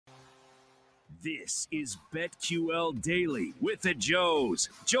This is BetQL Daily with the Joes,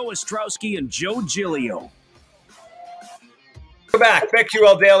 Joe Ostrowski and Joe Giglio. We're back,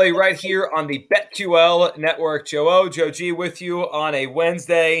 BetQL Daily, right here on the BetQL Network. Joe O, Joe G with you on a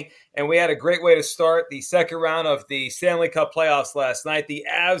Wednesday, and we had a great way to start the second round of the Stanley Cup playoffs last night. The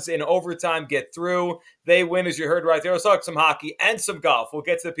Avs in overtime get through. They win, as you heard right there. Let's talk some hockey and some golf. We'll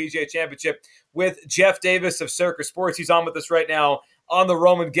get to the PGA Championship with Jeff Davis of Circa Sports. He's on with us right now on the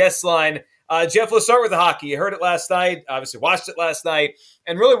Roman guest line. Jeff, let's start with the hockey. You heard it last night, obviously watched it last night.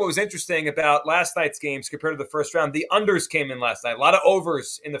 And really what was interesting about last night's games compared to the first round, the unders came in last night. A lot of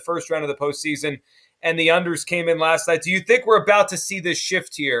overs in the first round of the postseason, and the unders came in last night. Do you think we're about to see this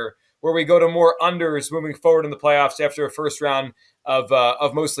shift here where we go to more unders moving forward in the playoffs after a first round of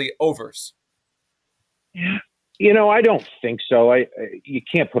mostly overs? You know, I don't think so. You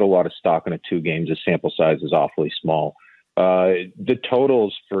can't put a lot of stock into two games. The sample size is awfully small. The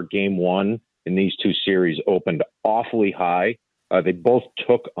totals for game one in these two series opened awfully high. They both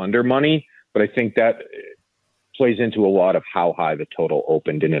took under money, but I think that plays into a lot of how high the total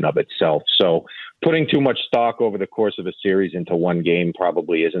opened in and of itself. So putting too much stock over the course of a series into one game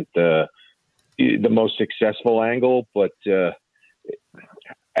probably isn't the most successful angle, but I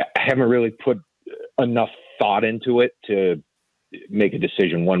haven't really put enough thought into it to make a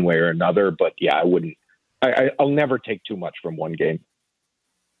decision one way or another. But yeah, I wouldn't. I'll never take too much from one game.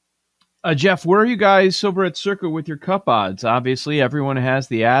 Jeff, where are you guys over at Circa with your cup odds? Obviously, everyone has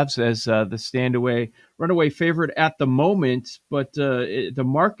the Avs as the runaway favorite at the moment, but the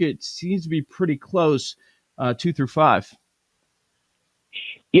market seems to be pretty close, 2 through 5.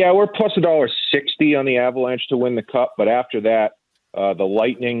 Yeah, we're plus $1.60 on the Avalanche to win the cup, but after that, the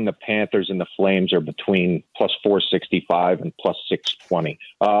Lightning, the Panthers, and the Flames are between plus 465 and plus 620.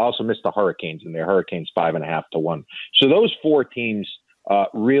 I also missed the Hurricanes in there. Hurricanes 5.5 to 1. So those four teams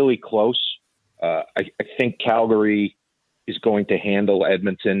really close. I think Calgary is going to handle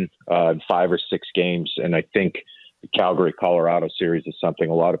Edmonton in 5 or 6 games, and I think the Calgary-Colorado series is something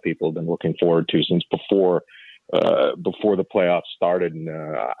a lot of people have been looking forward to since before the playoffs started, and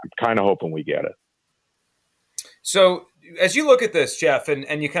I'm kind of hoping we get it. So as you look at this, Jeff,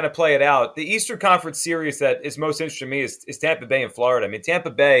 and you kind of play it out, the Eastern Conference series that is most interesting to me is Tampa Bay and Florida. I mean, Tampa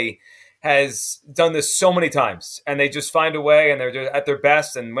Bay has done this so many times, and they just find a way, and they're at their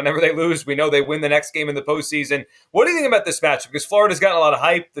best, and whenever they lose, we know they win the next game in the postseason. What do you think about this matchup? Because Florida's gotten a lot of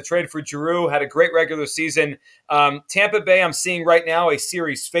hype. The trade for Giroux had a great regular season. Tampa Bay, I'm seeing right now a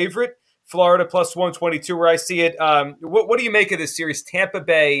series favorite. Florida plus 122 where I see it. What do you make of this series, Tampa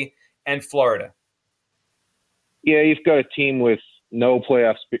Bay and Florida? Yeah, you've got a team with no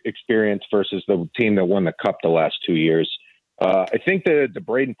playoff experience versus the team that won the cup the last 2 years. I think the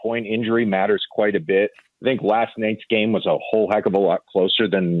Braden Point injury matters quite a bit. I think last night's game was a whole heck of a lot closer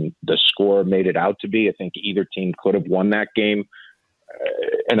than the score made it out to be. I think either team could have won that game.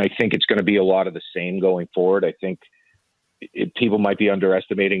 And I think it's going to be a lot of the same going forward. I think people might be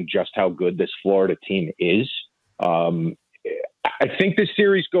underestimating just how good this Florida team is. I think this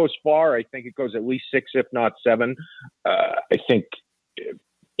series goes far. I think it goes at least 6, if not 7. I think,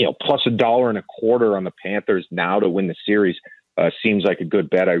 plus $1.25 on the Panthers now to win the series seems like a good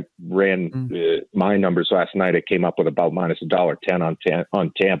bet. I ran my numbers last night. I came up with about minus $1.10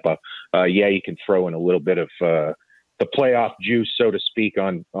 on Tampa. You can throw in a little bit of the playoff juice, so to speak,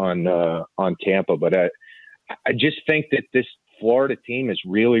 on Tampa. But I just think that this Florida team is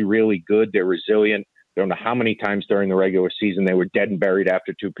really, really good. They're resilient. I don't know how many times during the regular season they were dead and buried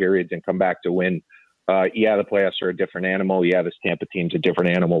after 2 periods and come back to win. The playoffs are a different animal. This Tampa team's a different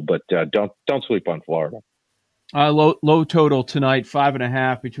animal, but don't sleep on Florida. Low total tonight,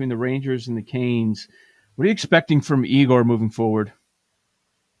 5.5 between the Rangers and the Canes. What are you expecting from Igor moving forward?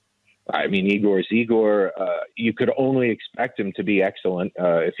 I mean, Igor's Igor. You could only expect him to be excellent.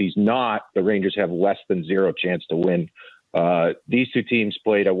 If he's not, the Rangers have less than 0 chance to win. These two teams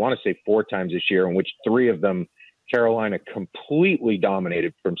played, I want to say 4 times this year, in which 3 of them Carolina completely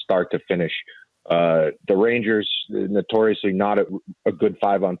dominated from start to finish. The Rangers, notoriously not a good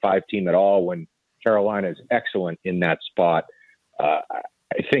 5-on-5 team at all, when Carolina is excellent in that spot. I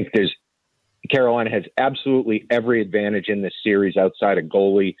think Carolina has absolutely every advantage in this series outside of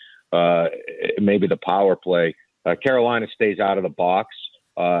goalie, maybe the power play. Carolina stays out of the box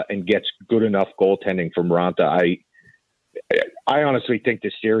and gets good enough goaltending from Raanta. I honestly think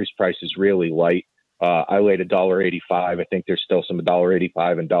this series price is really light. I laid $1.85. I think there's still some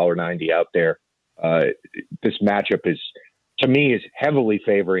 $1.85 and $1.90 out there. This matchup is heavily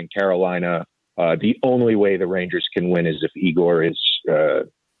favoring Carolina. The only way the Rangers can win is if Igor is,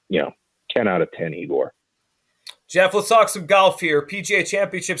 10 out of 10 Igor. Jeff, let's talk some golf here. PGA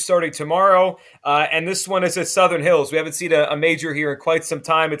Championship starting tomorrow, and this one is at Southern Hills. We haven't seen a major here in quite some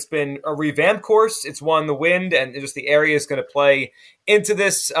time. It's been a revamped course. It's won the wind, and just the area is going to play into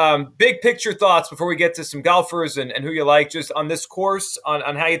this. Big picture thoughts before we get to some golfers and who you like, just on this course,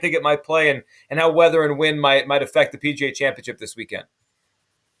 on how you think it might play and how weather and wind might affect the PGA Championship this weekend.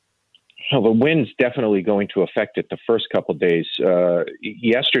 Well, the wind's definitely going to affect it the first couple of days.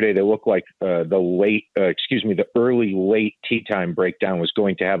 Yesterday, they looked like the early late tee time breakdown was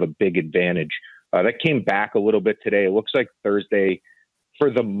going to have a big advantage. That came back a little bit today. It looks like Thursday, for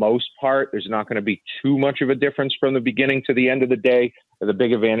the most part, there's not going to be too much of a difference from the beginning to the end of the day. The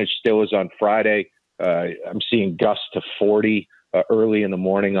big advantage still is on Friday. I'm seeing gusts to 40 early in the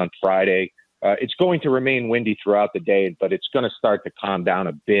morning on Friday. It's going to remain windy throughout the day, but it's going to start to calm down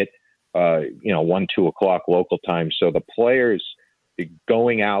a bit. 1, 2 o'clock local time. So the players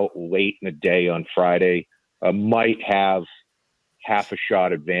going out late in the day on Friday might have half a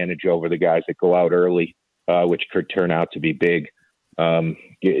shot advantage over the guys that go out early, which could turn out to be big.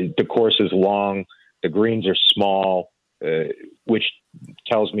 The course is long. The greens are small, which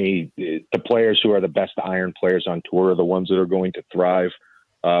tells me the players who are the best iron players on tour are the ones that are going to thrive.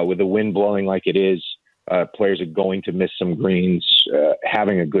 With the wind blowing like it is, players are going to miss some greens.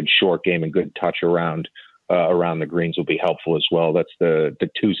 Having a good short game and good touch around the greens will be helpful as well. That's the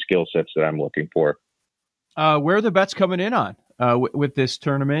two skill sets that I'm looking for. Where are the bets coming in on with this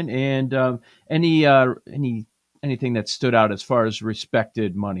tournament, and anything that stood out as far as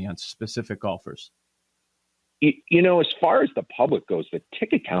respected money on specific golfers? As far as the public goes, the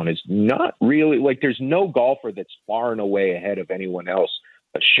ticket count is not really there's no golfer that's far and away ahead of anyone else.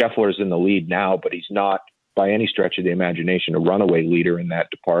 Scheffler's in the lead now, but he's not by any stretch of the imagination a runaway leader in that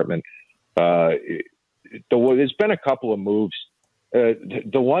department. There's been a couple of moves.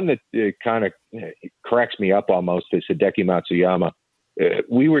 The one that kind of cracks me up almost is Hideki Matsuyama.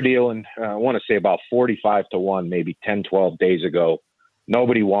 We were dealing, I want to say about 45-1, maybe 10, 12 days ago.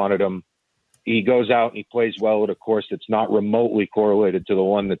 Nobody wanted him. He goes out and he plays well at a course that's not remotely correlated to the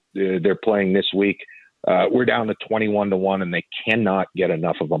one that they're playing this week. We're down to 21-1, and they cannot get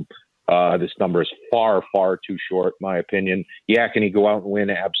enough of them. This number is far, far too short, in my opinion. Yeah, can he go out and win?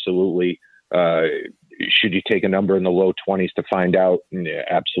 Absolutely. Should you take a number in the low 20s to find out?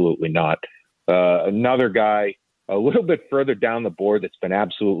 Absolutely not. Another guy a little bit further down the board that's been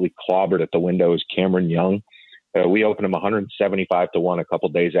absolutely clobbered at the window is Cameron Young. We opened him 175-1 a couple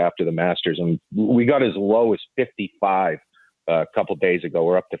days after the Masters, and we got as low as 55 a couple days ago.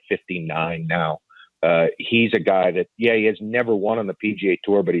 We're up to 59 now. He's a guy that, he has never won on the PGA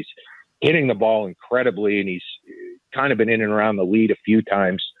Tour, but he's hitting the ball incredibly, and he's kind of been in and around the lead a few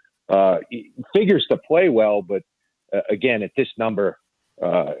times. He figures to play well, but again, at this number,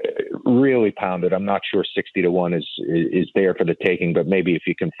 really pounded. I'm not sure 60-1 is there for the taking, but maybe if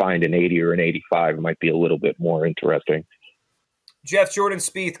you can find an 80 or an 85, it might be a little bit more interesting. Jeff, Jordan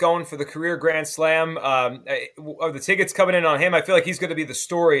Spieth going for the career Grand Slam. Are the tickets coming in on him? I feel like he's going to be the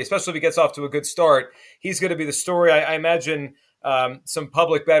story, especially if he gets off to a good start. He's going to be the story. I imagine some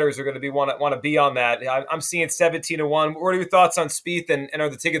public bettors are going to want to be on that. I'm seeing 17-1. What are your thoughts on Spieth, and are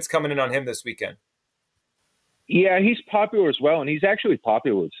the tickets coming in on him this weekend? Yeah, he's popular as well, and he's actually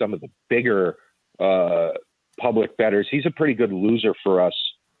popular with some of the bigger public bettors. He's a pretty good loser for us.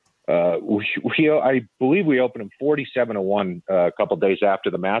 I believe we opened him 47-1 a couple days after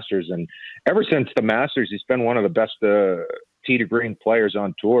the Masters, and ever since the Masters, he's been one of the best tee to green players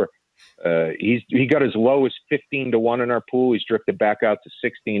on tour. He got as low as 15-1 in our pool. He's drifted back out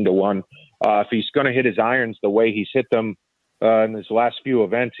to 16-1. If he's going to hit his irons the way he's hit them in his last few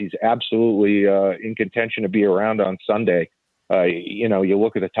events, he's absolutely in contention to be around on Sunday. You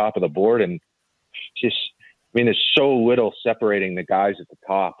look at the top of the board and there's so little separating the guys at the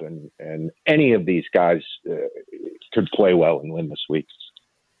top, and any of these guys could play well and win this week.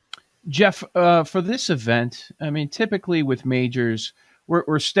 Jeff, for this event, typically with majors,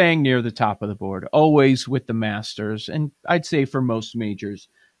 we're staying near the top of the board, always with the Masters, and I'd say for most majors.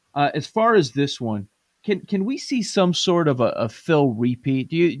 As far as this one, can we see some sort of a Phil repeat?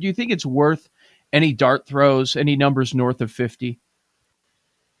 Do you think it's worth any dart throws, any numbers north of 50?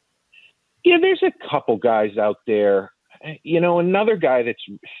 Yeah, there's a couple guys out there. Another guy that's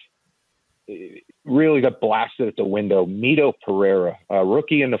really got blasted at the window, Mito Pereira,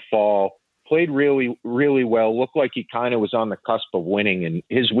 rookie in the fall, played really, really well. Looked like he kind of was on the cusp of winning. In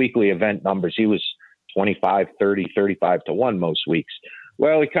his weekly event numbers, he was 25, 30, 35-1 most weeks.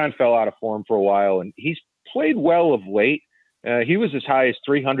 Well, he kind of fell out of form for a while, and he's played well of late. He was as high as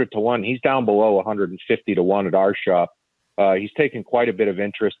 300-1. He's down below 150-1 at our shop. He's taken quite a bit of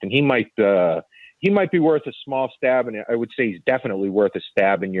interest, and he might he might be worth a small stab, and I would say he's definitely worth a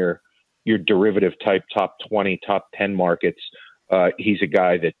stab in your derivative type top 20, top 10 markets. He's a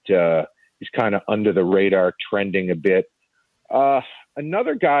guy that is kind of under the radar, trending a bit.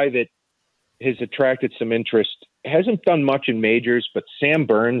 Another guy that has attracted some interest, hasn't done much in majors, but Sam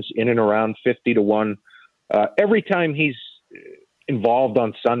Burns in and around 50 to 1. Every time he's involved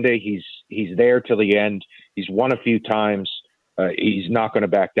on Sunday, he's there till the end. He's won a few times. He's not going to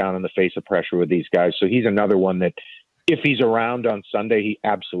back down in the face of pressure with these guys. So he's another one that if he's around on Sunday, he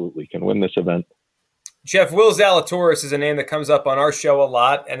absolutely can win this event. Jeff, Will Zalatoris is a name that comes up on our show a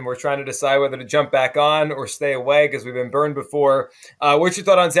lot, and we're trying to decide whether to jump back on or stay away because we've been burned before. What's your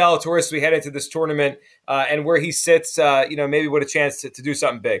thought on Zalatoris as we head into this tournament and where he sits, maybe with a chance to do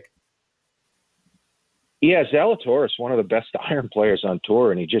something big? Yeah, Zalatoris, one of the best iron players on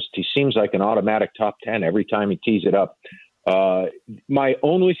tour, and he seems like an automatic top 10 every time he tees it up. My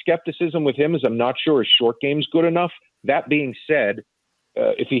only skepticism with him is I'm not sure his short game's good enough. That being said,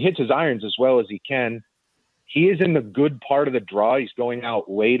 if he hits his irons as well as he can, he is in the good part of the draw. He's going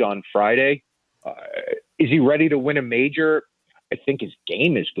out late on Friday. Is he ready to win a major? I think his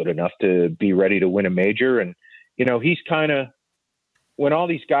game is good enough to be ready to win a major. And, he's kind of, when all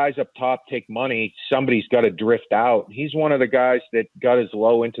these guys up top take money, somebody's got to drift out. He's one of the guys that got as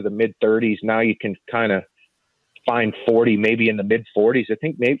low into the mid-30s. Now you can kind of find 40, maybe in the mid-40s. I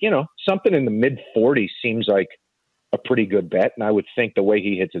think maybe, something in the mid-40s seems like a pretty good bet. And I would think the way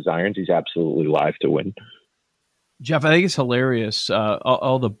he hits his irons, he's absolutely live to win. Jeff, I think it's hilarious,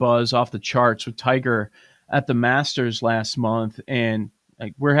 all the buzz off the charts with Tiger at the Masters last month. And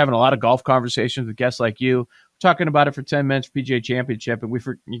we're having a lot of golf conversations with guests like you, talking about it for 10 minutes PGA Championship, and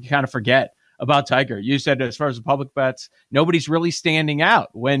you kind of forget about Tiger. You said as far as the public bets, nobody's really standing out.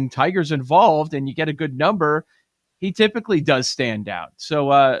 When Tiger's involved and you get a good number, he typically does stand out.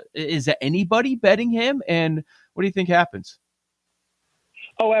 So is there anybody betting him? And what do you think happens?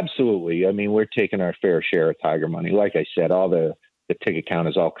 Oh, absolutely. I mean, we're taking our fair share of Tiger money. Like I said, all the ticket count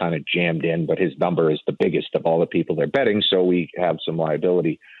is all kind of jammed in, but his number is the biggest of all the people they're betting, so we have some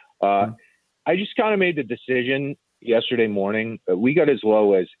liability. I just kind of made the decision yesterday morning. We got as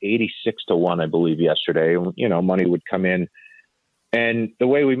low as 86 to 1, I believe, yesterday. Money would come in. And the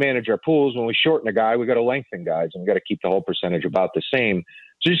way we manage our pools, when we shorten a guy, we got to lengthen guys, and we got to keep the whole percentage about the same.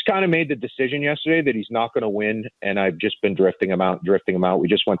 So just kind of made the decision yesterday that he's not going to win, and I've just been drifting him out. We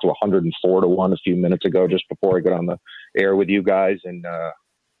just went to 104 to 1 a few minutes ago, just before I got on the air with you guys. And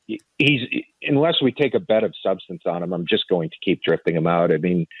he's, unless we take a bet of substance on him, I'm just going to keep drifting him out. I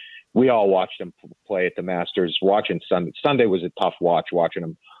mean, we all watched him play at the Masters. Watching Sunday was a tough watch, watching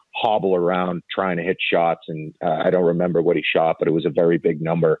him hobble around trying to hit shots. And I don't remember what he shot, but it was a very big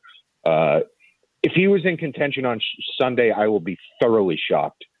number. If he was in contention on Sunday, I will be thoroughly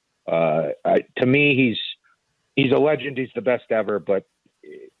shocked. To me, he's a legend. He's the best ever, but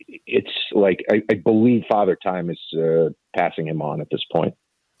it's like, I believe Father Time is passing him on at this point.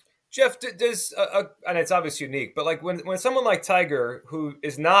 Jeff, does and it's obviously unique, but like when someone like Tiger, who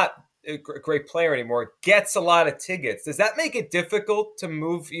is not a great player anymore, gets a lot of tickets, does that make it difficult to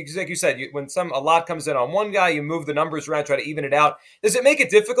move? Like you said, when a lot comes in on one guy, you move the numbers around, try to even it out. Does it make it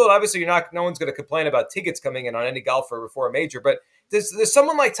difficult? Obviously, no one's going to complain about tickets coming in on any golfer before a major, but does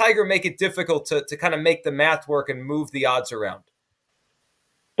someone like Tiger make it difficult to kind of make the math work and move the odds around?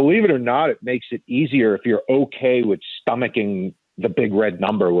 Believe it or not, it makes it easier if you're okay with stomaching the big red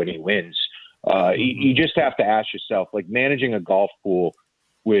number when he wins. You just have to ask yourself, like managing a golf pool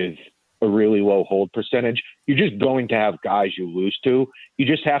with a really low hold percentage, you're just going to have guys you lose to. You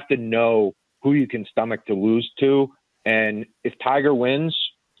just have to know who you can stomach to lose to. And if Tiger wins,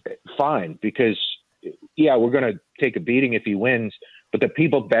 fine, because yeah, we're going to take a beating if he wins, but the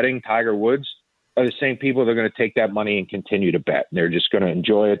people betting Tiger Woods are the same people that are going to take that money and continue to bet. They're just going to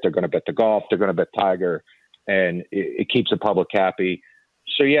enjoy it. They're going to bet the golf. They're going to bet Tiger. And it keeps the public happy.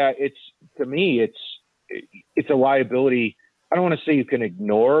 So yeah, to me, it's a liability. I don't want to say you can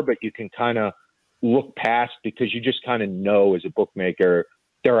ignore, but you can kind of look past, because you just kind of know as a bookmaker,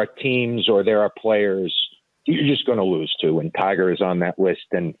 there are teams or there are players you're just going to lose to, and Tiger is on that list.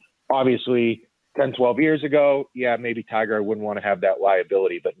 And obviously 10, 12 years ago, yeah, maybe Tiger wouldn't want to have that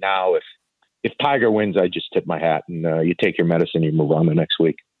liability. But now if Tiger wins, I just tip my hat and you take your medicine, you move on the next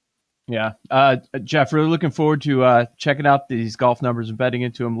week. Yeah. Jeff, really looking forward to checking out these golf numbers and betting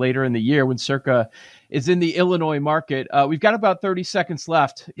into them later in the year when Circa is in the Illinois market. We've got about 30 seconds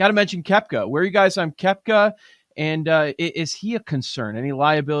left. Got to mention Koepka. Where are you guys on Koepka? And is he a concern? Any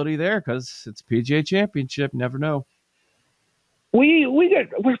liability there? Because it's PGA Championship. Never know.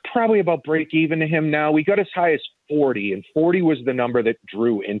 We're probably about break even to him now. We got as high as 40, and 40 was the number that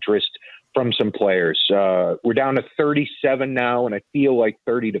drew interest. from some players. We're down to 37 now, and I feel like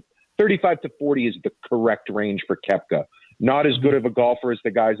 35 to 40 is the correct range for Koepka. Not as good of a golfer as the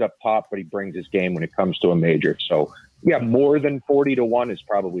guys up top, but he brings his game when it comes to a major. So, yeah, more than 40 to 1 is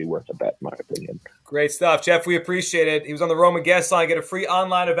probably worth a bet, in my opinion. Great stuff, Jeff. We appreciate it. He was on the Roman guest line. Get a free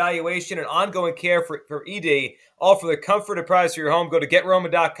online evaluation and ongoing care for ED, all for the comfort and price of your home. Go to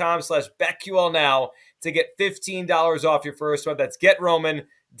GetRoman.com/BetQL now to get $15 off your first month. That's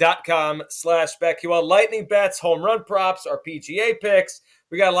GetRoman.com/BetQL. Lightning bets, home run props, our PGA picks.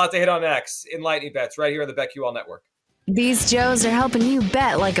 We got a lot to hit on next in Lightning Bets right here on the BetQL Network. These Joes are helping you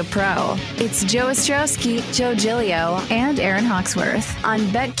bet like a pro. It's Joe Ostrowski, Joe Giglio, and Aaron Hawksworth on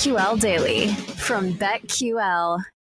BetQL Daily from BetQL.